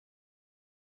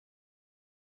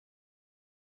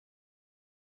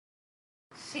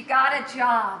She got a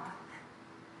job.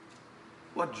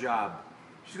 What job?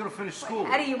 She's gonna finish school.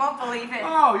 Eddie, you won't believe it.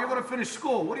 Oh, you're gonna finish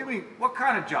school. What do you mean? What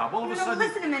kind of job? All of a sudden...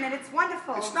 listen a minute. It's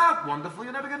wonderful. It's not wonderful.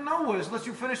 You're never getting nowhere unless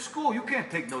you finish school. You can't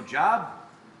take no job.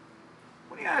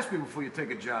 What do you ask me before you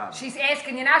take a job? She's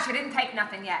asking you now. She didn't take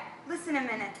nothing yet. Listen a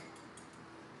minute.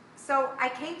 So I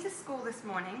came to school this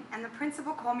morning, and the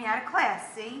principal called me out of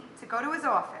class, see, to go to his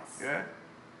office. Yeah?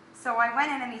 So I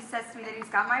went in, and he says to me that he's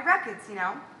got my records, you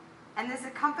know, and there's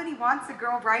a company wants a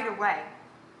girl right away.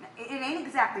 It ain't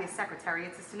exactly a secretary,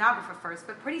 it's a stenographer first,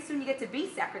 but pretty soon you get to be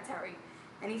secretary.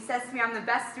 And he says to me, I'm the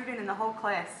best student in the whole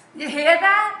class. You hear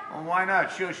that? Well, why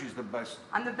not? Sure, she's the best.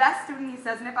 I'm the best student, he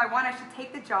says, and if I want, I should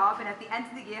take the job, and at the end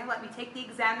of the year, let me take the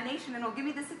examination, and he'll give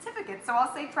me the certificate, so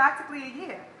I'll say practically a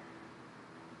year.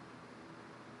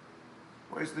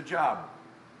 Where's the job?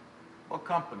 What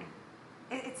company?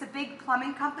 It's a big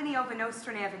plumbing company over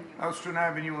Nostrand Avenue. Nostrand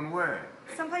Avenue and where?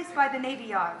 Someplace by the Navy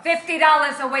Yard.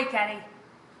 $50 a week, Eddie.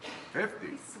 50?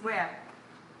 I swear.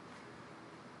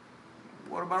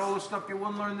 What about all the stuff you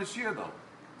wouldn't learn this year, though?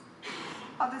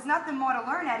 Oh, there's nothing more to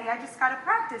learn, Eddie. I just gotta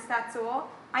practice, that's all.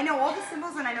 I know all the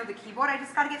symbols and I know the keyboard. I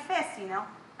just gotta get fast, you know?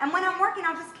 And when I'm working,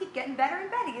 I'll just keep getting better and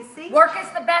better, you see? Work is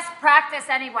the best practice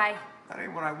anyway. That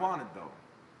ain't what I wanted, though.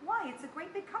 Why? It's a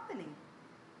great big company.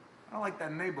 I don't like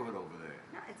that neighborhood over there.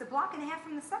 No, it's a block and a half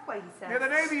from the subway, he says. Yeah, the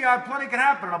Navy Yard, plenty can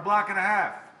happen in a block and a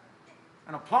half.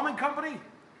 And a plumbing company?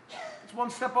 It's one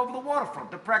step over the waterfront.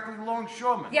 They're practically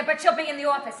longshoremen. Yeah, but she'll be in the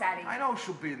office, Eddie. I know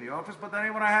she'll be in the office, but that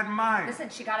ain't what I had in mind. Listen,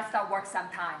 she gotta start work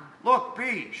sometime. Look,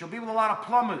 B, she'll be with a lot of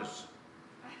plumbers.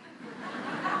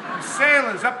 And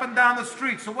sailors up and down the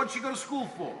street, so what's she go to school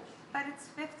for? But it's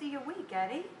 $50 a week,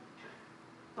 Eddie.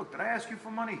 Look, did I ask you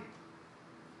for money?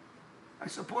 I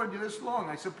supported you this long.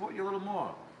 I support you a little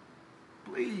more.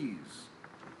 Please.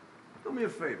 Do me a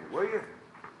favor, will you?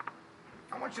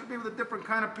 I want you to be with a different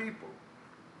kind of people.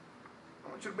 I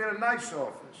want you to be in a nice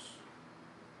office.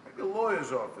 Maybe a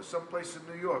lawyer's office, someplace in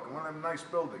New York, in one of them nice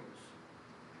buildings.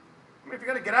 I mean, if you're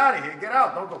going to get out of here, get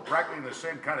out. Don't go practically in the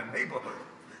same kind of neighborhood.